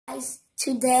guys,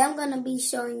 today I'm gonna be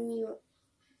showing you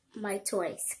my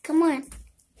toys. Come on.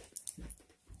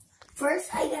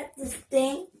 First I got this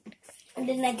thing, and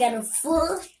then I got a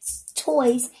full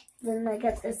toys, then I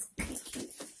got this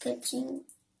kitchen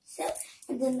set,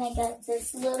 and then I got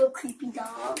this little creepy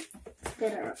dog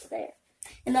that are up there.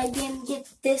 And I didn't get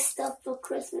this stuff for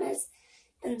Christmas.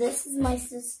 And this is my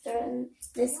sister, and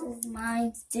this is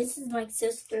mine. This is my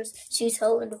sister's. She's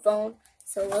holding the phone.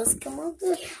 So let's come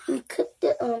over and cook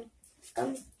the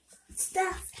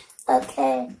stuff.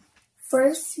 Okay.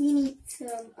 First we need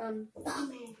some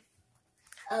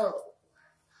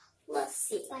let's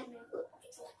see.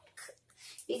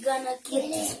 We're gonna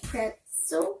get this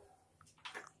pretzel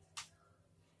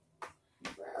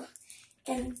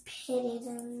and put it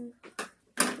in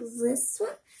this one.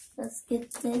 Let's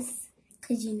get this.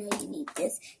 Because you know you need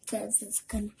this because it's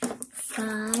going to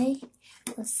fry.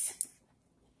 Let's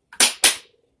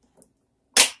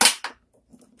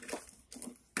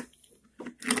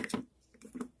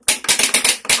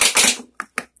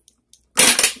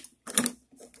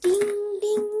ding,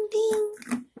 ding,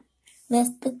 ding. Let's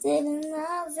put it in the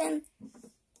oven.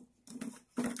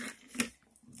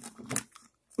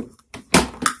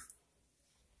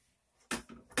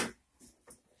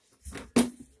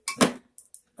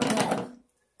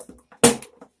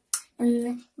 And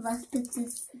then let's put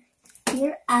this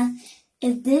here.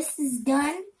 If this is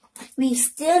done, we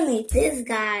still need this,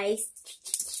 guys.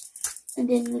 And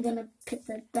then we're gonna put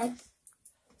that back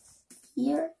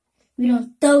here. We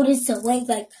don't throw this away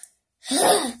like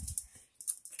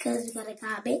because we got a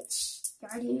garbage. You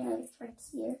already know it's right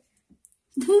here.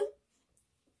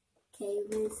 Okay,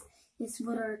 this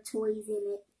what our toys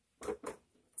in it.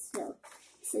 So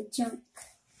it's a junk.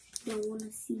 Don't want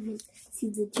to see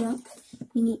the junk.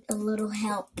 We need a little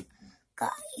help,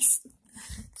 guys.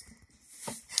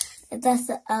 If that's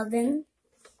the oven,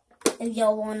 if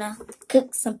y'all want to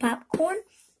cook some popcorn,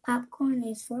 popcorn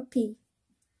is for P.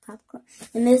 Popcorn.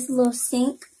 And this little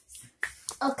sink.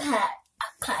 Okay.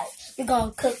 We're going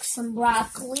to cook some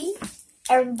broccoli.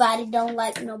 Everybody don't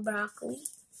like no broccoli.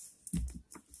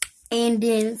 And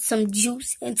then some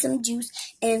juice and some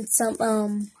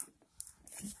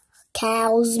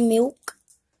cow's milk.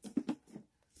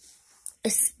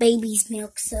 It's baby's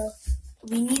milk, so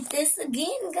we need this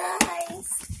again, guys.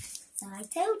 So I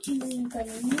told you we're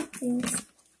gonna need this.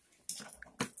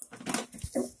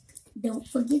 Don't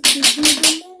forget to do the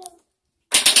middle.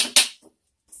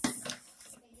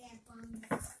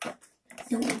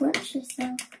 Don't brush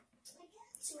yourself.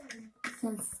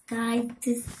 Because, guys,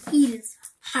 this heat is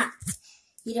hot.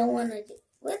 You don't want to do.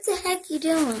 What the heck you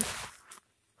doing?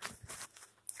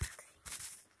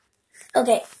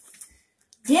 Okay,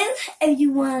 then if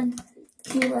you want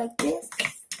to do like this,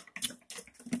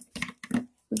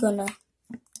 we're gonna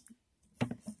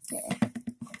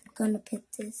put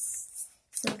this.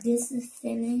 So this is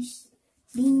finished.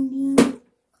 Ding ding.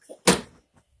 Okay,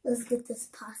 let's get this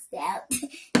pasta out.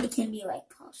 It can be like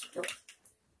pasta.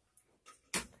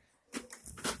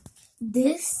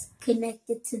 This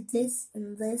connected to this,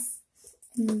 and this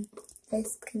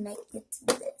connected to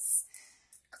this.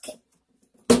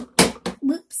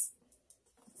 Whoops.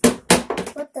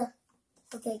 What the?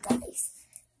 Okay, guys.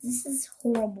 This is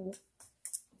horrible.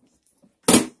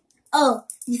 Oh,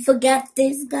 you forgot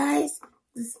this, guys?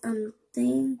 This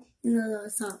thing. You know,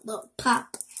 it's a little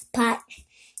pot.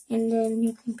 And then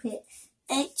you can put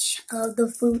each of the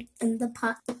food in the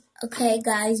pot. Okay,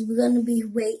 guys. We're going to be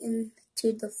waiting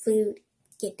till the food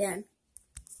get done.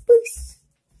 Boost.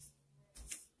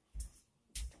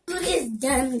 Food is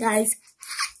done, guys.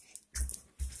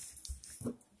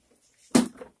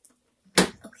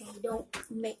 Don't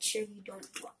make sure you don't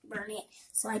burn it.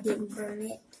 So I didn't burn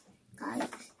it, guys.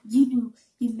 You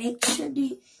make sure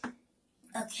to.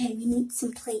 Okay, we need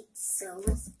some plates. So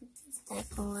let's put this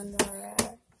back on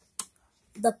there.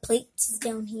 The plates is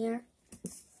down here.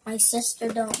 My sister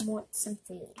don't want some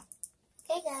food.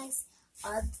 Okay, guys.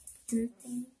 Thing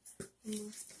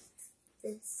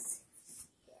this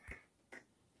here,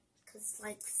 cause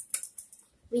like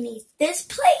we need this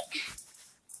plate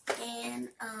and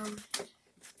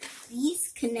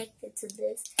these connected to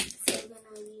this, so we're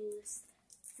gonna use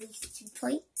these two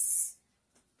plates.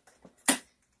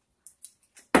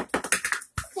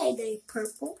 Okay, they're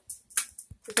purple.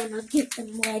 We're gonna get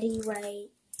them ready,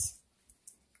 right?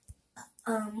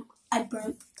 I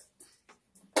burnt.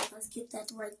 Let's get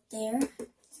that right there.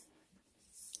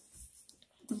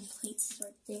 The plates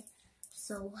right there.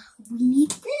 So we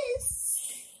need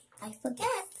this. I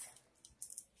forgot.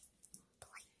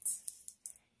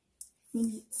 We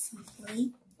need some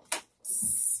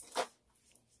plates.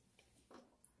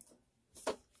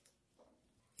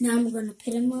 Now I'm gonna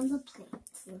put them on the plate.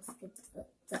 So let's get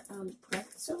the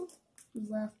pretzel. We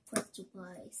love pretzel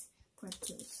guys.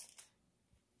 Pretzels.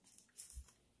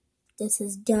 This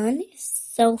is done.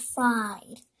 It's so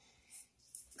fried.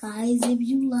 Guys, if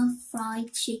you love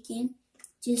fried chicken,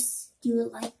 just do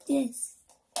it like this.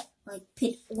 Like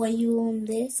put oil on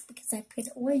this because I put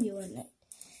oil in it.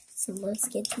 So let's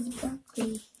get this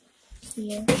broccoli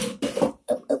here.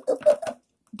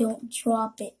 Don't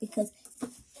drop it because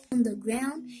on the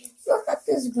ground. Look at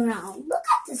this ground. Look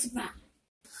at this ground.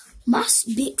 My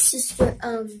big sister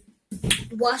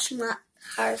washed my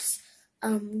house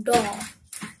doll.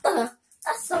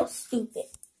 That's so stupid.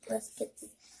 Let's get this.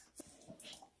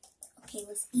 Okay,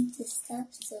 let's eat this stuff.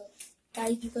 So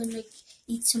guys, you're gonna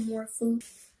eat some more food.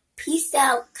 Peace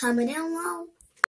out. Comment down below.